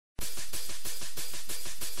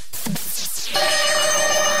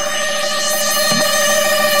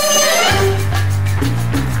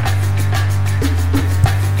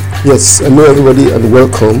Yes, hello everybody and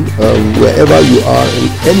welcome. Wherever you are in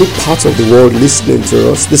any part of the world listening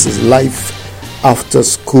to us, this is Life After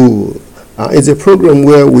School. It's a program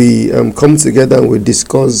where we come together and we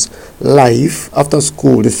discuss life after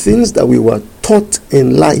school, the things that we were taught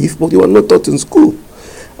in life but we were not taught in school.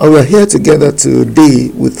 And we're here together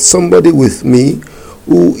today with somebody with me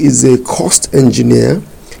who is a cost engineer.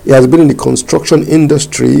 He has been in the construction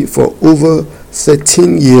industry for over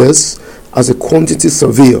 13 years as a quantity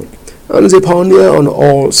surveyor and is a pioneer on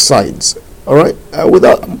all sides. All right.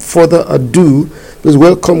 Without further ado, please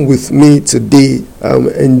welcome with me today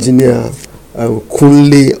Engineer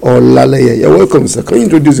Kunle Olaleye. You're welcome, sir. Can you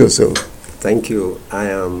introduce yourself? Thank you. I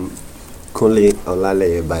am Kunle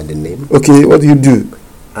Olaleye by the name. Okay. What do you do?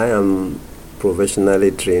 I am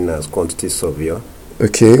professionally trained as quantity surveyor.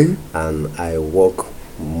 Okay. And I work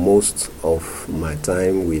most of my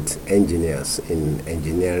time with engineers in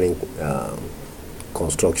engineering,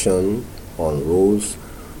 construction on roads,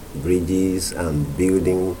 bridges, and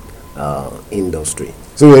building industry.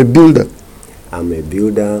 So you're a builder? I'm a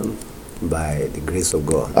builder by the grace of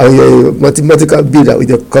God. And you're a mathematical builder with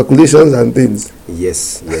your calculations and things?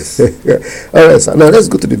 Yes. All right, sir. Now let's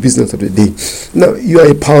go to the business of the day. Now, you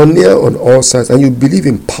are a pioneer on all sides and you believe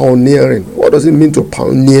in pioneering. What does it mean to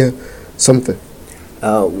pioneer something?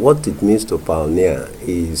 What it means to pioneer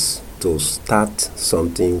is to start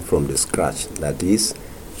something from the scratch. That is,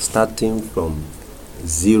 starting from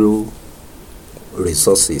zero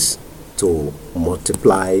resources to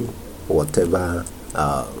multiply whatever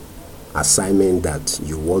assignment that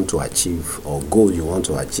you want to achieve or goal you want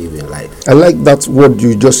to achieve in life. I like that word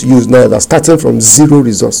you just used now, that starting from zero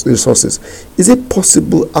resources. Is it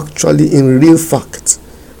possible actually in real fact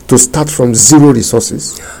to start from zero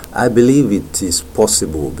resources? I believe it is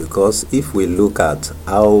possible because if we look at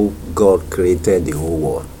how God created the whole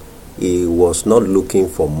world, He was not looking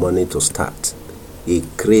for money to start. He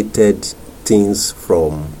created things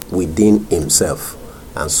from within Himself.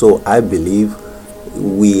 And so I believe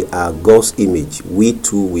we are God's image. We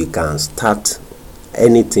too, we can start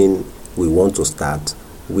anything we want to start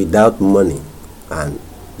without money. And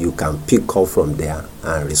you can pick up from there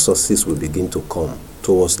and resources will begin to come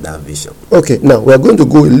towards that vision. Okay, now we are going to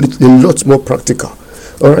go a lot more practical,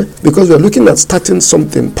 all right? Because we are looking at starting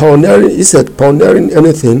something. Pioneering, he said, pioneering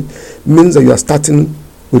anything means that you are starting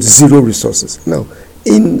with zero resources. Now,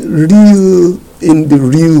 in the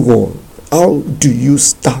real world, how do you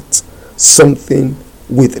start something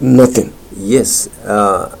with nothing? Yes,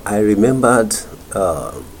 I remembered,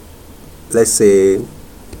 let's say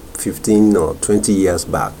 15 or 20 years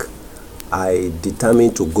back, I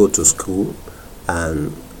determined to go to school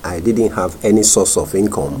and I didn't have any source of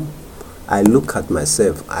income. I look at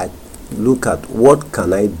myself, I look at what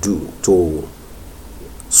can I do to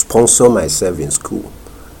sponsor myself in school.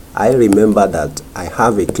 I remember that I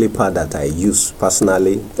have a clipper that I use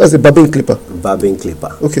personally. That's a barbing clipper? Barbing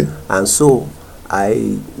clipper. Okay. And so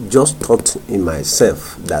I just thought in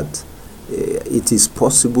myself that it is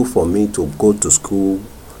possible for me to go to school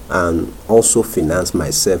and also finance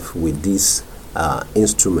myself with this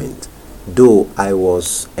instrument. Though I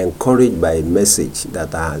was encouraged by a message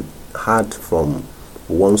that I had from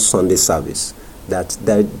one Sunday service that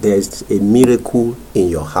there's a miracle in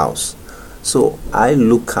your house. So I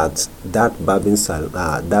look at that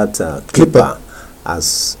clipper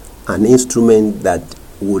as an instrument that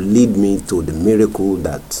will lead me to the miracle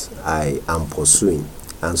that I am pursuing.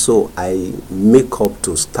 And so I make up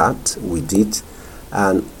to start with it,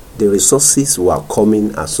 and the resources were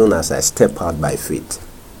coming as soon as I step out by faith.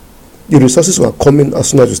 The resources were coming as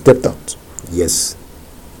soon as you stepped out? Yes.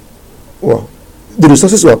 Wow. The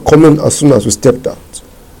resources were coming as soon as you stepped out?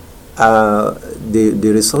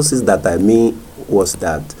 The resources that I mean was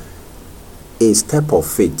that a step of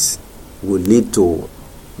faith will lead to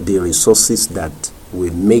the resources that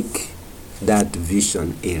will make that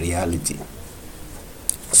vision a reality.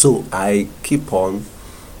 So I keep on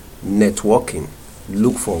networking,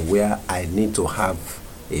 look for where I need to have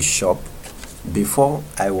a shop. Before,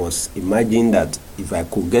 I was imagining that if I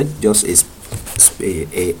could get just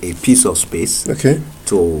a piece of space, okay,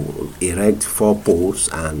 to erect 4 poles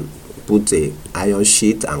and put a iron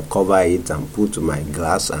sheet and cover it and put my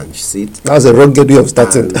glass and sit. That's a rugged way of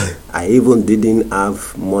starting. I even didn't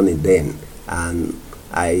have money then, and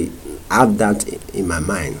I had that in my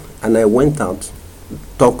mind. And I went out,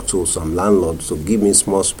 talked to some landlords to give me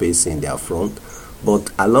small space in their front.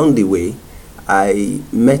 But along the way, I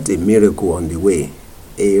met a miracle on the way.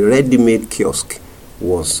 A ready-made kiosk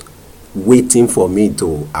was waiting for me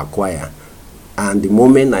to acquire. And the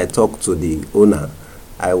moment I talked to the owner,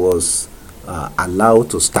 I was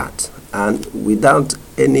allowed to start. And without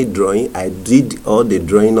any drawing. I did all the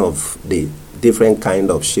drawing of the different kind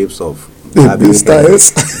of shapes of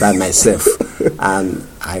styles by myself. And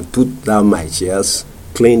I put down my chairs,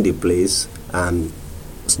 clean the place, and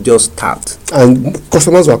just start. And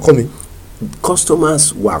customers were coming?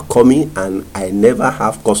 Customers were coming, and I never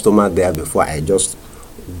have customers there before. I just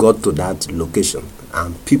got to that location,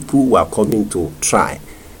 and people were coming to try.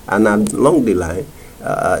 And along the line,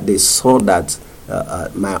 they saw that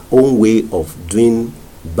my own way of doing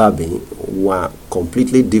barbing were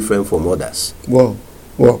completely different from others. Wow.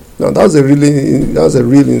 Now that's a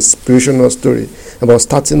really inspirational story about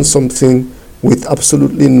starting something with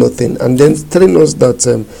absolutely nothing, and then telling us that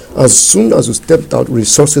as soon as you stepped out,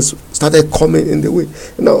 resources started coming in the way.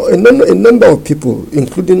 Now, a number of people,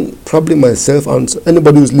 including probably myself and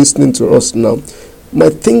anybody who's listening to us now,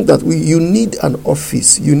 might think that you need an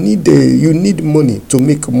office, you need money to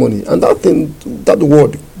make money, and that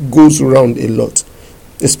word goes around a lot.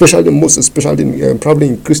 Most especially probably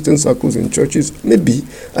in Christian circles, in churches, maybe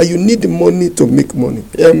you need money to make money.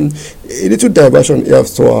 A little diversion here,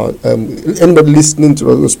 so anybody listening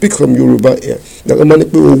to us will speak from Yoruba here. That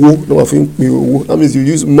means you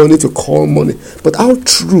use money to call money. But how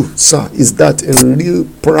true, sir, is that in real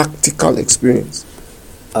practical experience?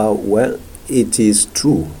 Well, it is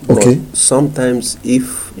true. Okay. But sometimes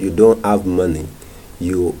if you don't have money,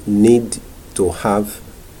 you need to have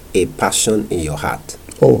a passion in your heart.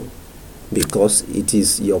 Oh. Because it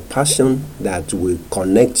is your passion that will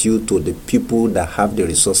connect you to the people that have the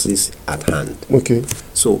resources at hand. Okay.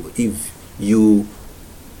 So if you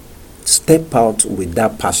step out with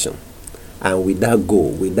that passion and with that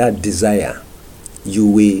goal, with that desire, you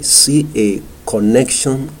will see a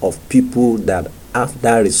connection of people that have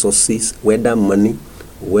that resources, whether money,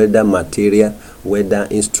 whether material, whether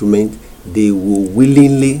instrument. They will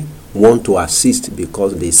willingly want to assist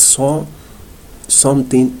because they saw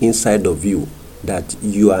something inside of you, that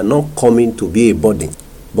you are not coming to be a burden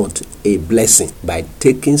but a blessing by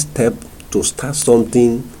taking steps to start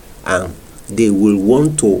something, and they will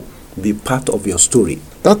want to be part of your story.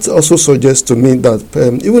 That also suggests to me that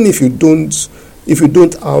even if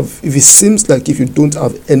it seems like if you don't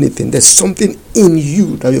have anything, there's something in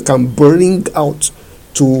you that you can bring out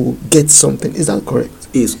to get something. Is that correct?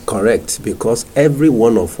 Is correct, because every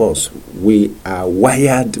one of us, we are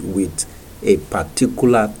wired with a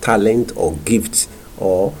particular talent or gift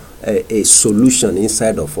or a solution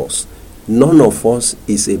inside of us. None of us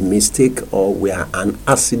is a mistake or we are an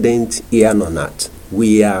accident here on earth.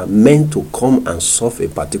 We are meant to come and solve a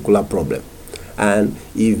particular problem. And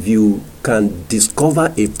if you can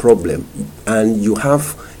discover a problem and you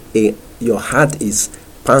have your heart is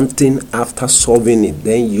panting after solving it,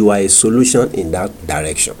 then you are a solution in that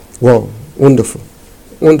direction. Wow, wonderful.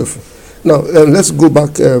 Now, let's go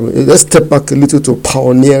back, let's step back a little to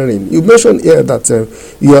pioneering. You mentioned here that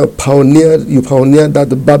you pioneered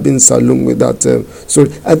that barbing salon with that.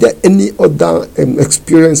 Are there any other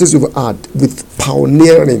experiences you've had with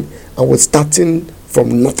pioneering and with starting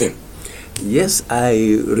from nothing? Yes,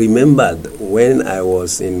 I remembered when I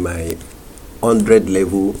was in my 100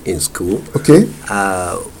 level in school. Okay.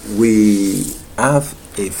 We have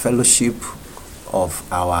a fellowship of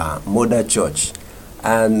our mother church,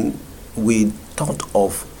 and we thought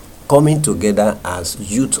of coming together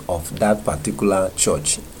as youth of that particular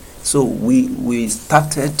church. So we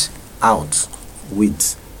started out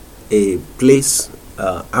with a place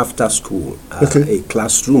after school, okay. A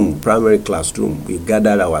classroom, primary classroom. We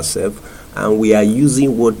gathered ourselves, and we are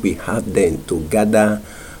using what we had then to gather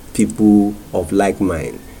people of like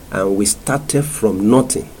mind. And we started from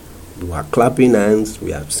nothing. We are clapping hands,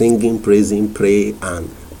 we are singing, praising, praying, and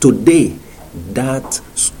today that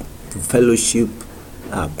fellowship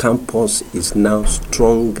campus is now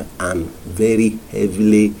strong and very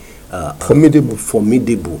heavily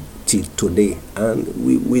formidable till today. And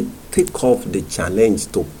we take off the challenge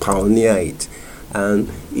to pioneer it. And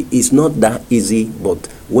it's not that easy, but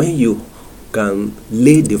when you can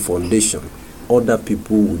lay the foundation, other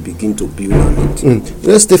people will begin to build on it.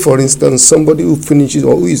 Let's take, for instance, somebody who finishes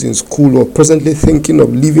or who is in school or presently thinking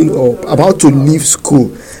of leaving or about to leave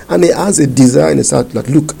school, and he has a desire in his heart, like,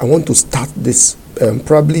 look, I want to start this,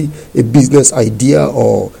 probably a business idea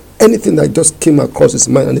or anything that just came across his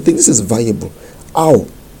mind, and he thinks this is viable. How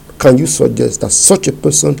can you suggest that such a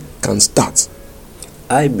person can start?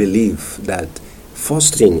 I believe that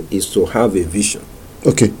first thing is to have a vision.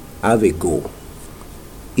 Okay. Have a goal.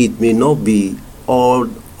 It may not be all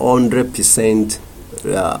 100%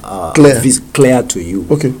 clear to you,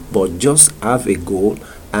 okay, but just have a goal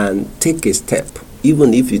and take a step.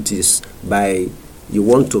 Even if it is by you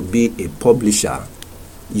want to be a publisher,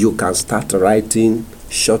 you can start writing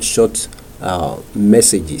short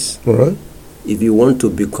messages. All right. If you want to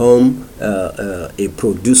become a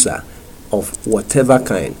producer of whatever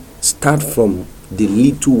kind, start from the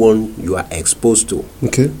little one you are exposed to.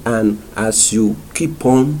 Okay. And as you keep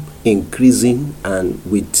on increasing and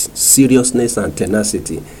with seriousness and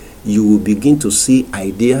tenacity, you will begin to see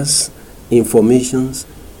ideas, informations,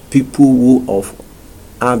 people who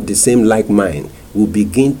have the same like mind will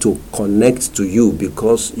begin to connect to you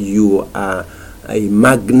because you are a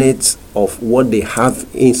magnet of what they have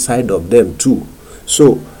inside of them too.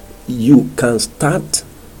 So you can start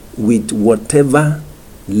with whatever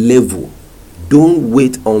level. Don't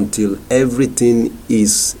wait until everything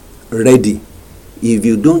is ready. If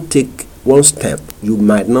you don't take one step, you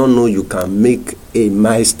might not know you can make a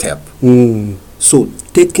milestep. So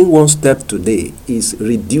taking one step today is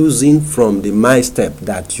reducing from the milestep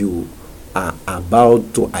that you are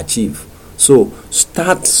about to achieve. So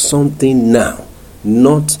start something now,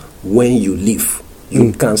 not when you leave.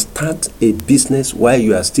 You can start a business while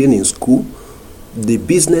you are still in school. The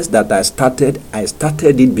business that I started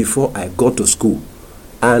it before I got to school.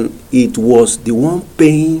 And it was the one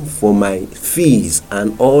paying for my fees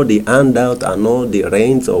and all the handout and all the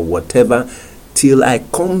rent or whatever till I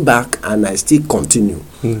come back and I still continue.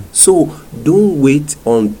 So don't wait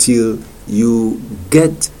until you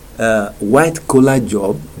get a white collar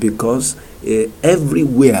job, because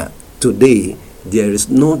everywhere today there is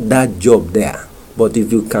not that job there. But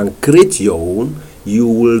if you can create your own, you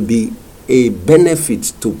will be a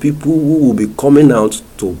benefit to people who will be coming out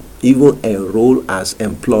to even enroll as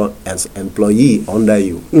employee under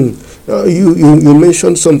you. You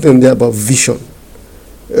mentioned something there about vision.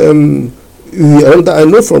 I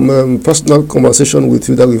know from personal conversation with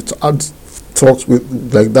you that we've had talks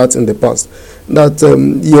with like that in the past, that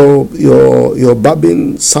your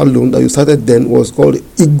barbing salon that you started then was called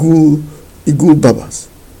Eagle Barbers.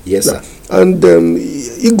 Yes, sir. And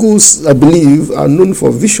eagles, I believe, are known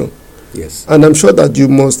for vision. Yes. And I'm sure that you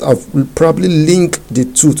must have probably linked the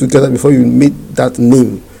two together before you made that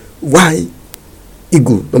name. Why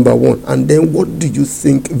Eagle, number one? And then what do you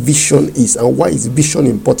think vision is, and why is vision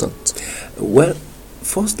important? Well,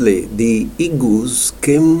 firstly, the eagles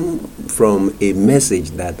came from a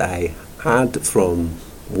message that I had from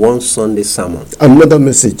one Sunday sermon. Another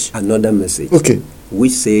message. Okay.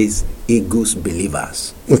 Which says eagles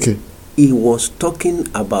believers. Okay. He was talking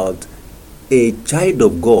about a child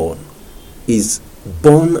of God is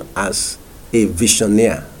born as a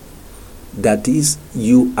visionary. That is,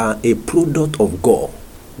 you are a product of God.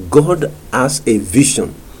 God has a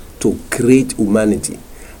vision to create humanity,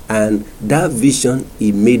 and that vision,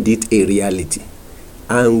 he made it a reality.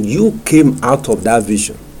 And you came out of that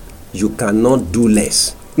vision. You cannot do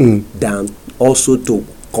less than also to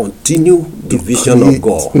continue the vision of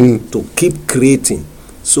God, to keep creating.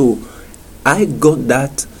 So I got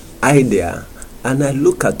that idea and I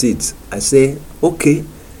look at it. I say, okay,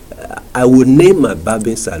 I will name my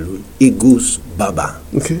barbing salon Eagles Barber.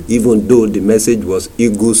 Okay. Even though the message was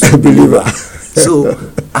Eagles Believer.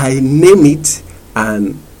 So I name it,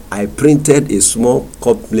 and I printed a small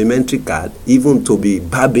complimentary card, even to be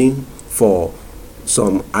barbing for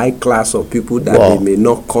some high class of people that they may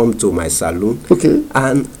not come to my salon. Okay.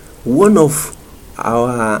 And one of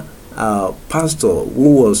our pastor,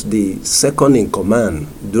 who was the second in command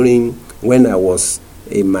during when I was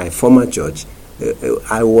in my former church,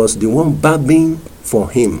 I was the one barbing for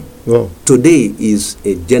him. Wow. Today is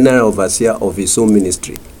a general overseer of his own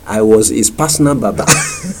ministry. I was his personal barber,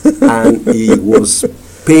 and he was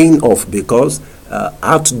paying off because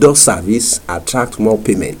outdoor service attracts more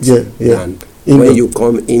payment than when you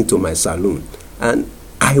come into my salon. And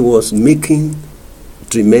I was making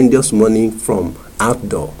tremendous money from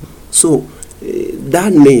outdoor. So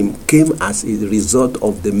that name came as a result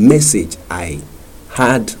of the message I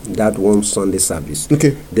had that one Sunday service.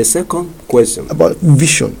 Okay. The second question about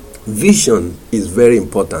vision. Vision is very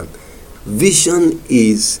important. Vision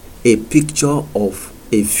is a picture of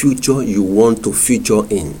a future you want to feature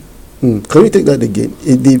in. Can you take that again?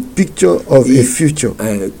 The picture of a future.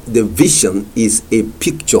 The vision is a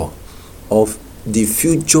picture of the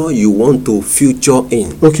future you want to feature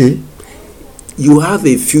in. Okay. You have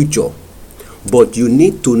a future, but you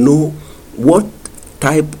need to know what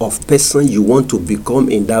type of person you want to become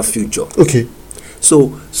in that future. Okay.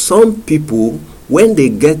 So some people, when they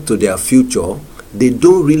get to their future, they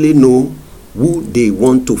don't really know who they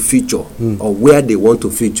want to feature or where they want to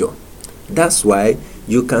feature. That's why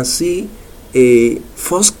you can see a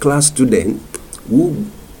first-class student who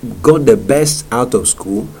got the best out of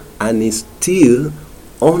school and is still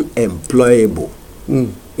unemployable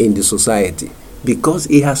in the society because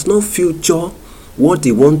he has no future what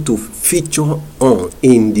he wants to feature on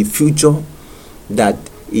in the future that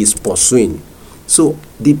is pursuing. So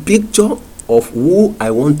the picture of who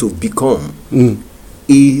I want to become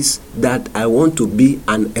is that I want to be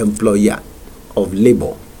an employer of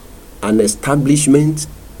labor, an establishment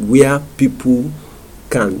where people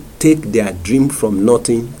can take their dream from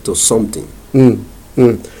nothing to something.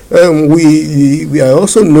 We I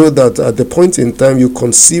also know that at the point in time you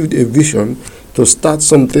conceived a vision to start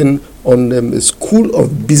something on a school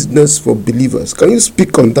of business for believers. Can you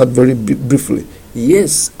speak on that very briefly?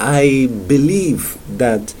 Yes, I believe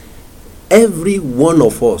that every one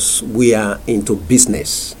of us, we are into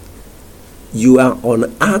business. You are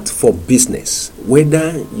on earth for business,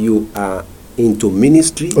 whether you are into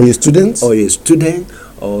ministry, Or your students? or a student,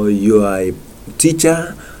 or you are a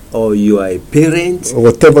teacher, or you are a parent, Or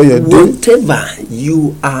whatever you're doing? whatever,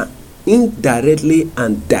 you are indirectly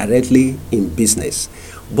and directly in business.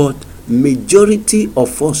 But majority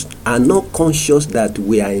of us are not conscious that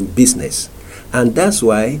we are in business, and that's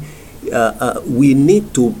why we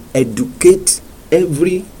need to educate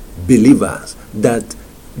every believer that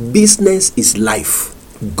business is life.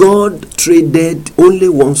 God traded only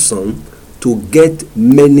one son to get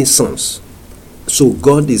many sons. So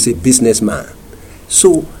God is a businessman.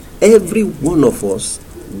 So every one of us,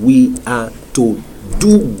 we are to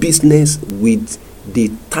do business with the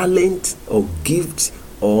talent or gift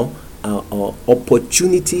or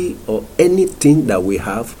opportunity or anything that we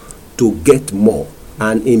have to get more.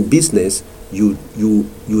 And in business, you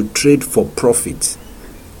trade for profit,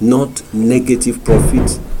 not negative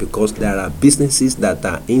profit, because there are businesses that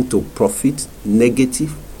are into profit,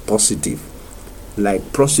 negative, positive.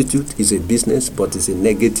 Like prostitute is a business, but it's a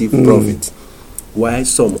negative profit, while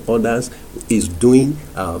some others is doing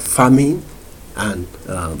farming and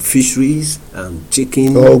fisheries and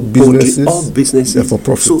chicken, All businesses, poultry, all businesses. they're for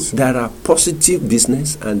profit. So there are positive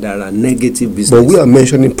business and there are negative business. But we are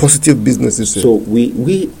mentioning positive businesses here. So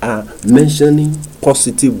we are mentioning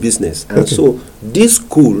positive business, and Okay. so this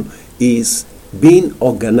school is being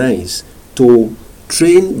organized to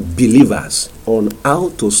train believers on how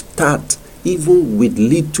to start even with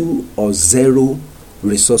little or zero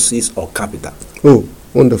resources or capital. Oh,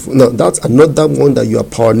 wonderful. Now, that's another one that you are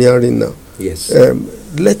pioneering now. Yes.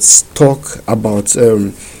 Let's talk about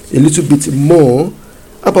a little bit more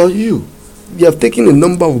about you. You have taken a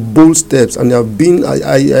number of bold steps, and you have been.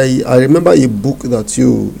 I remember a book that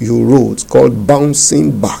you wrote called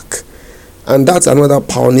Bouncing Back, and that's another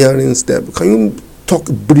pioneering step. Can you talk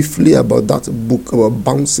briefly about that book, about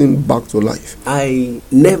bouncing back to life? I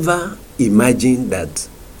never imagined that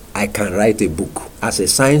I can write a book. As a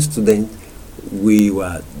science student, we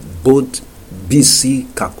were both busy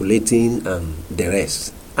calculating and the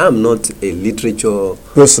rest. I'm not a literature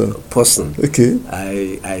person. Okay.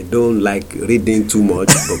 I don't like reading too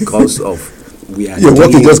much because of we are Your work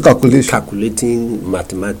is doing just calculation. calculating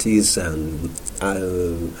mathematics and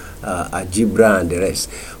algebra and the rest.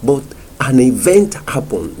 But an event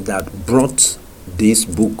happened that brought this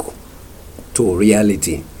book to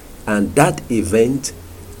reality, and that event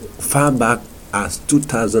far back as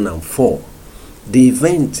 2004. The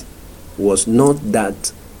event was not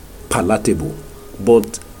that palatable,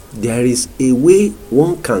 but there is a way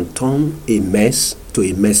one can turn a mess to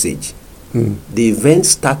a message. The event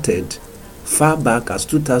started far back as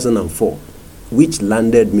 2004, which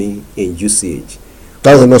landed me in UCH.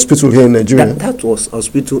 That's an hospital here in Nigeria. That was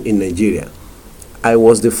hospital in Nigeria. I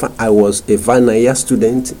was a final year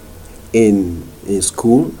student in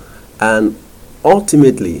school, and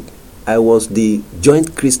ultimately I was the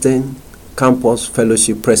Joint Christian Campus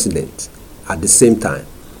Fellowship President at the same time.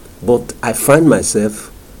 But I find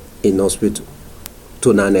myself in hospital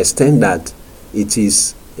to an extent that it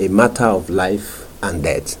is a matter of life and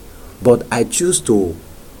death. But I choose to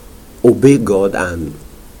obey God and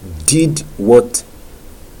did what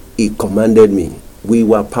He commanded me. We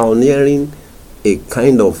were pioneering a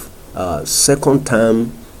kind of second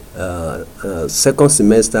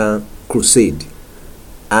semester crusade.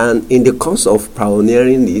 And in the course of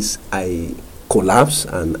pioneering this, I collapsed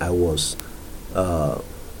and I was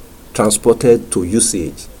transported to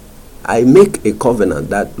UCH. I make a covenant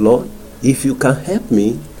that, Lord, if you can help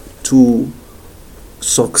me to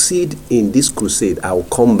succeed in this crusade, I will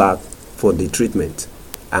come back for the treatment.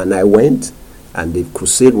 And I went, and the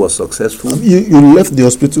crusade was successful. You left the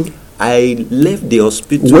hospital? I left the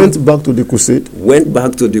hospital. Went back to the crusade? Went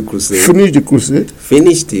back to the crusade. Finished the crusade?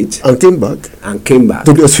 Finished it. And came back? And came back.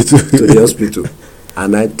 To the hospital? To the hospital.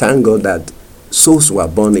 And I thank God that souls were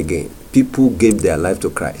born again. People gave their life to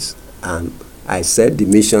Christ. And I said the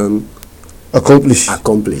mission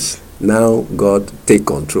accomplished. Now God take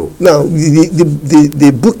control. Now,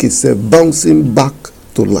 the book is Bouncing Back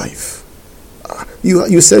to Life.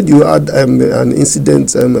 You said you had an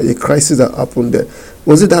incident, a crisis that happened there.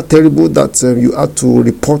 Was it that terrible that you had to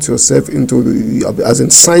report yourself into, as in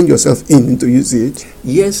sign yourself into UCH?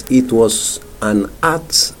 Yes, it was an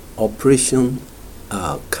art operation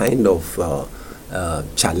kind of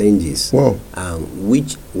challenges, wow.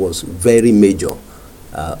 Which was very major.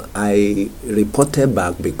 I reported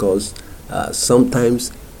back because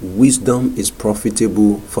sometimes wisdom is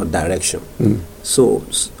profitable for direction. So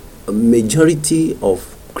a majority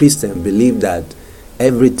of Christians believe that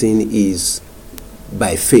everything is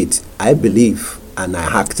by faith. I believe, and I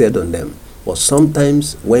acted on them. But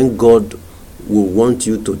sometimes when God will want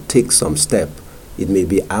you to take some step, it may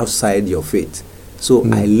be outside your faith. So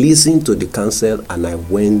I listened to the counsel and I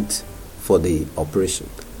went for the operation.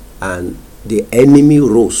 And the enemy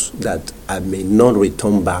rose that I may not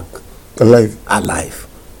return back alive.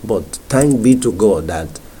 But thank be to God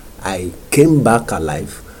that I came back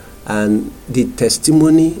alive. And the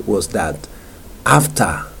testimony was that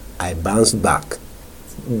after I bounced back,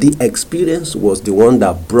 the experience was the one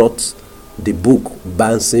that brought the book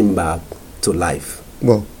Bouncing Back to Life.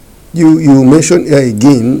 Well, you mentioned here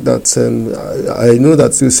again that I know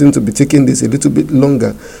that you seem to be taking this a little bit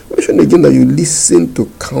longer. You mentioned again that you listen to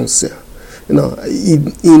counsel. You know,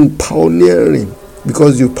 in pioneering,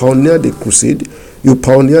 because you pioneered the crusade, you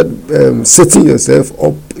pioneered setting yourself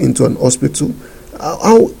up into an hospital.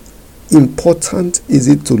 How important is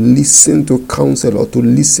it to listen to counsel or to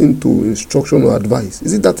listen to instruction or advice?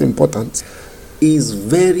 Is it that important? It's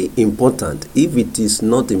very important. If it is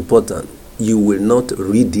not important, you will not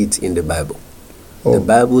read it in the Bible. Oh. The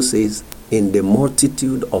Bible says, in the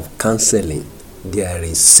multitude of counseling, there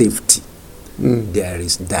is safety, there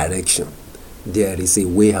is direction, there is a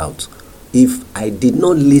way out. If I did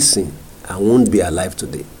not listen, I won't be alive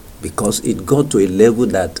today, because it got to a level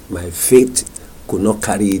that my faith could not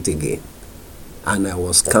carry it again. And I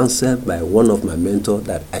was counseled by one of my mentors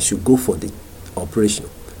that I should go for the operation.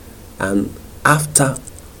 And after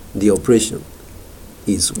the operation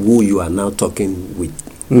is who you are now talking with.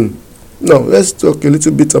 Now, let's talk a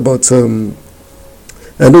little bit about, I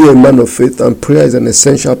know you're a man of faith, and prayer is an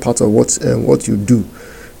essential part of what you do.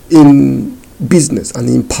 In business and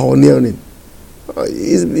in pioneering,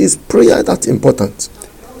 is prayer that important?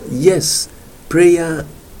 Yes, prayer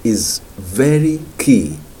is very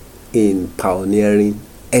key in pioneering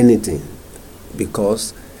anything,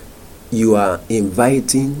 because you are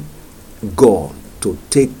inviting God to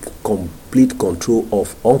take complete control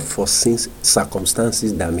of unforeseen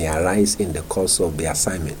circumstances that may arise in the course of the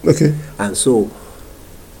assignment. Okay. And so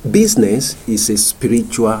business is a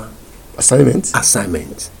spiritual assignment.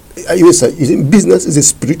 You think business is a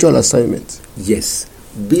spiritual assignment? Yes.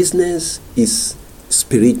 Business is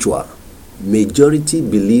spiritual. Majority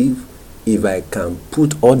believe if I can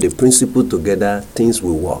put all the principles together, things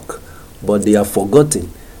will work. But they are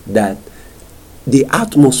forgetting that the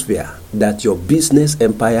atmosphere that your business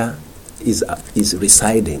empire is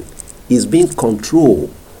residing is being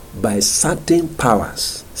controlled by certain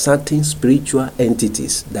powers, certain spiritual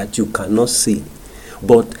entities that you cannot see.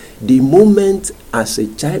 But the moment as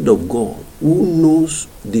a child of God who knows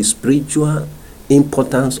the spiritual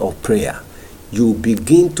importance of prayer, you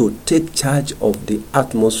begin to take charge of the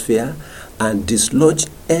atmosphere and dislodge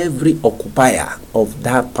every occupier of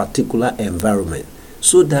that particular environment,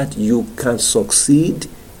 so that you can succeed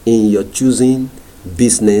in your choosing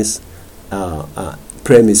business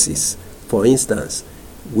premises. For instance,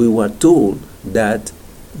 we were told that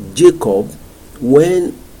Jacob,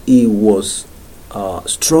 when he was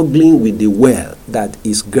struggling with the well that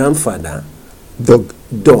his grandfather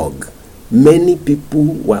dug, many people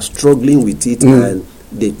were struggling with it, and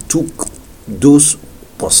they took those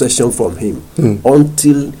possessions from him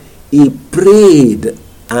until he prayed,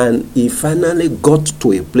 and he finally got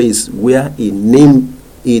to a place where he named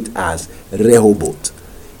it as Rehoboth.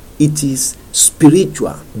 It is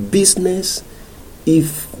spiritual business.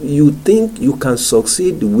 If you think you can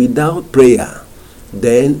succeed without prayer,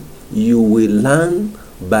 then you will learn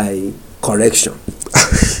by correction.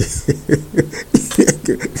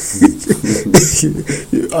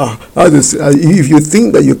 If you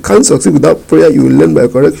think that you can't succeed without prayer, you will learn by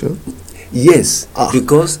correction. Yes,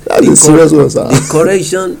 because the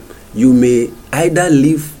correction, you may either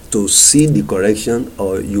live to see the correction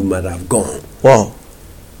or you might have gone. Wow.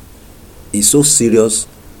 It's so serious,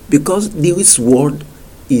 because this word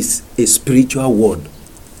is a spiritual word,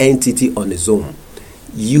 entity on its own.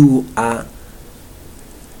 You are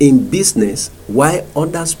in business while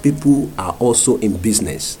others people are also in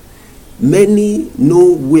business. Many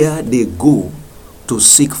know where they go to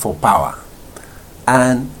seek for power.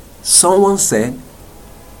 And someone said,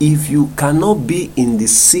 if you cannot be in the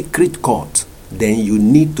secret court, then you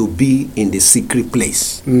need to be in the secret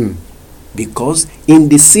place. Because in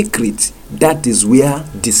the secret, that is where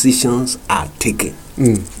decisions are taken.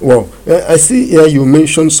 Well, I see here you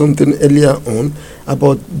mentioned something earlier on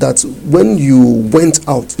about that when you went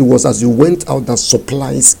out, it was as you went out that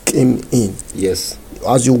supplies came in. Yes.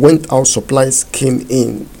 As you went out, supplies came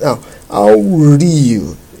in. Now, how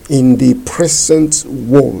real in the present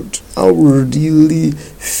world, how really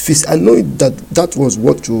I know that was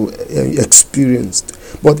what you experienced,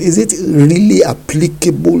 but is it really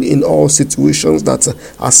applicable in all situations that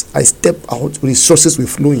as I step out, resources will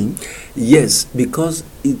flow in? Yes, because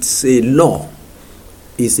it's a law.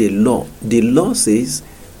 It's a law. The law says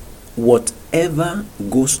whatever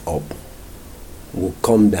goes up will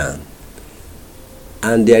come down.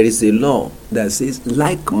 And there is a law that says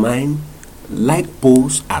like mind, like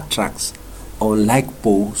poles attracts, unlike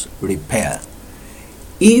poles repel.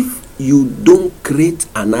 If you don't create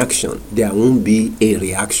an action, there won't be a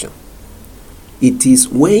reaction. It is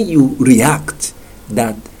when you react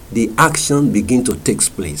that the action begins to take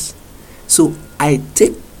place. So I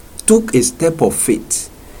took a step of faith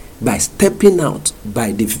by stepping out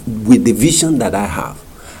with the vision that I have,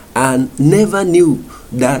 and never knew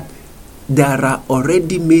that there are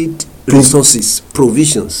already made resources,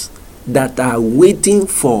 provisions that are waiting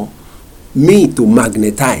for me to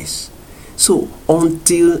magnetize. So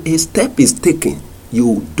until a step is taken,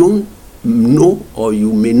 you don't know, or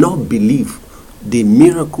you may not believe the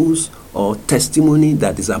miracles or testimony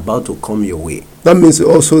that is about to come your way. That means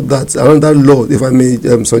also that another law, if I may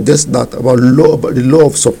suggest that, about the law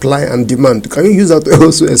of supply and demand. Can you use that to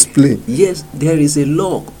also explain? Yes, there is a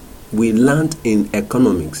law we learned in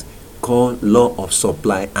economics called law of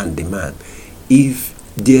supply and demand. If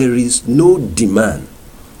there is no demand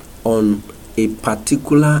on a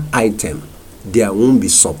particular item, there won't be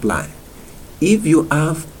supply. If you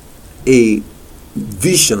have a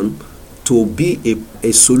vision to be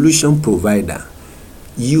a solution provider,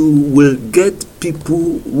 you will get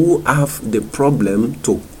people who have the problem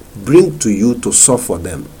to bring to you to solve for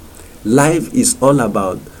them. Life is all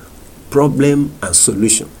about problem and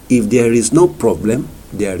solution. If there is no problem,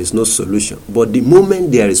 there is no solution. But the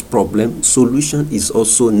moment there is problem, solution is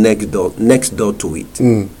also next door to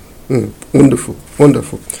it. Wonderful,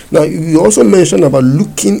 wonderful. Now, you also mentioned about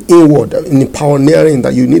looking inward, in the pioneering,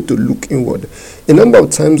 that you need to look inward. A number of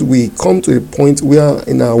times we come to a point where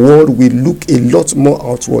in our world we look a lot more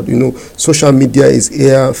outward. You know, social media is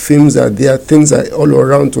here, films are there, things are all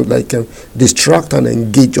around to distract and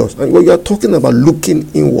engage us. And when you are talking about looking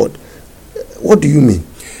inward, what do you mean?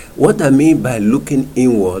 What I mean by looking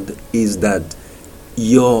inward is that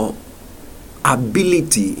your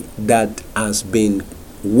ability that has been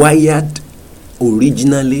wired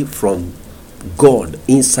originally from God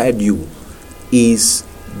inside you is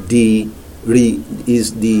the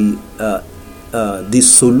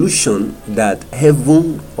solution that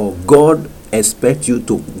heaven or God expects you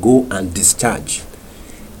to go and discharge.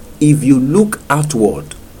 If you look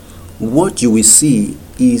outward, what you will see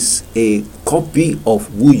is a copy of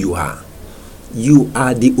who you are. You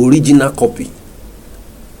are the original copy.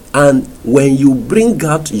 And when you bring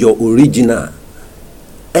out your original,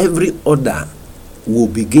 every other will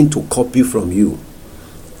begin to copy from you.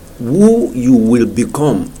 Who you will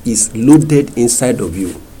become is loaded inside of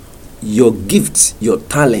you. Your gifts, your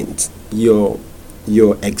talent, your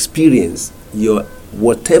experience, your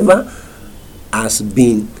whatever has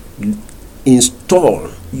been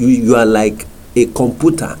installed. You are like a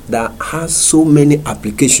computer that has so many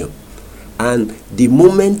applications. And the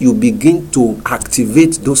moment you begin to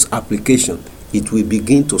activate those applications, it will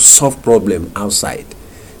begin to solve problems outside.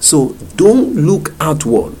 So don't look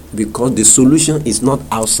outward, because the solution is not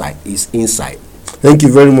outside, it's inside. Thank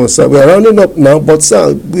you very much, sir. We are rounding up now, but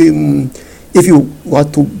sir, if you were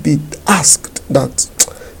to be asked that,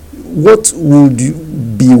 what would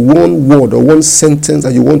be one word or one sentence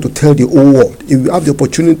that you want to tell the whole world? If you have the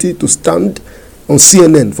opportunity to stand on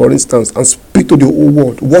CNN, for instance, and speak to the whole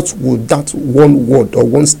world, what would that one word or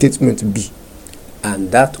one statement be?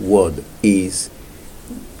 And that word is,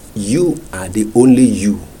 you are the only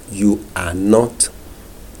you. You are not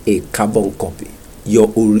a carbon copy.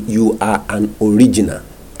 You are an original.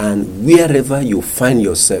 And wherever you find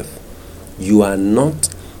yourself, you are not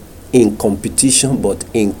in competition, but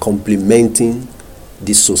in complementing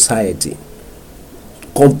the society.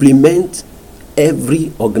 Complement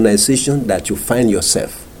every organization that you find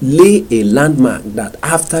yourself. Lay a landmark that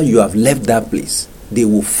after you have left that place, they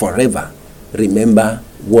will forever remember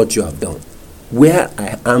what you have done. Where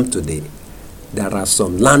I am today, there are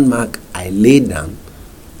some landmarks I laid down,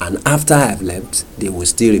 and after I have left, they will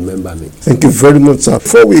still remember me. Thank you very much, sir.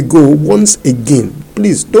 Before we go, once again,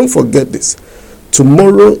 please don't forget this.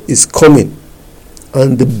 Tomorrow is coming,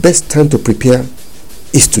 and the best time to prepare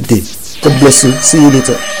is today. God bless you. See you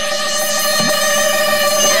later.